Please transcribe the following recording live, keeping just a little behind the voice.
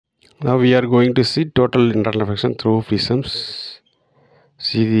Now we are going to see total internal reflection through prisms.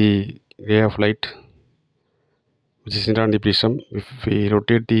 See the ray of light which is on the prism. If we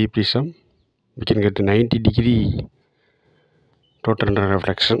rotate the prism, we can get a 90-degree total internal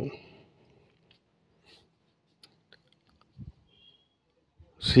reflection.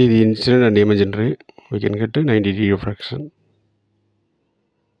 See the incident and emergent ray, we can get a 90-degree reflection.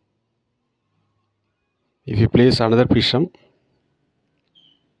 If you place another prism,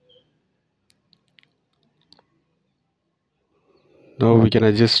 now we can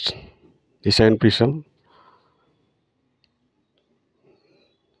adjust the second prism.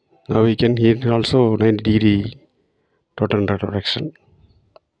 Now we can here also 90-degree total internal reflection.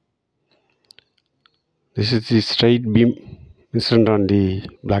 This is the straight beam incident on the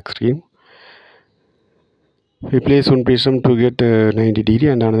black screen. We place one prism to get 90-degree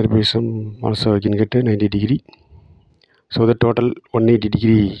and another prism also we can get 90-degree. So the total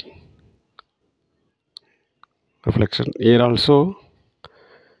 180-degree reflection. Here also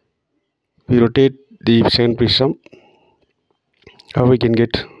we rotate the second prism. How we can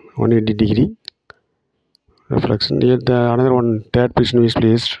get 180-degree reflection. Here the another one third prism is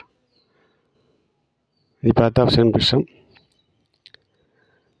placed in the path of second prism.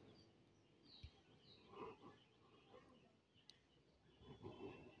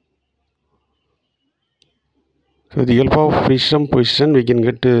 So with the help of prism position we can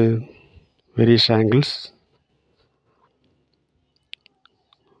get various angles.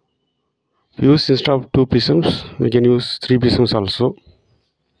 Use instead of 2 prisms we can use 3 prisms also.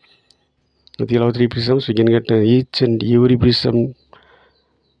 With the help of 3 prisms we can get each and every prism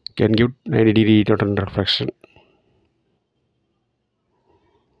can give 90-degree total reflection.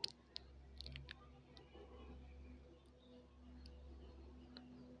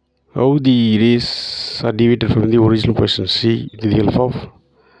 How the rays are deviated from the original position. See with the help of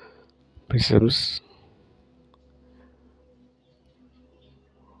prisms.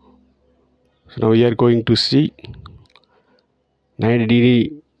 So now we are going to see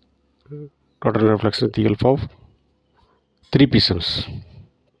 90-degree total reflection with the help of 3 prisms.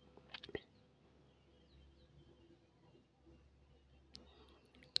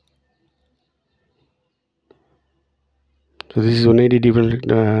 So this is 180-degree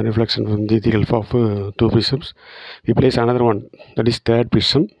reflection from the help of 2 prisms. We place another one, that is third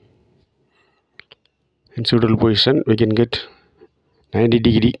prism. In suitable position we can get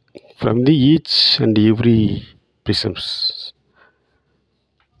 90-degree from the each and every prisms.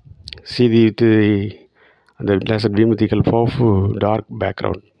 See the laser beam with the help of dark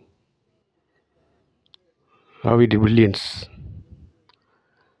background. How it brilliance.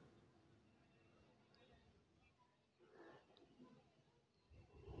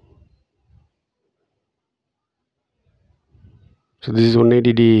 So this is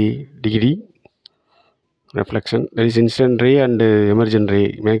 180-degree reflection. There is incident ray and emergent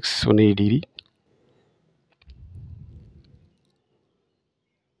ray makes 180-degree.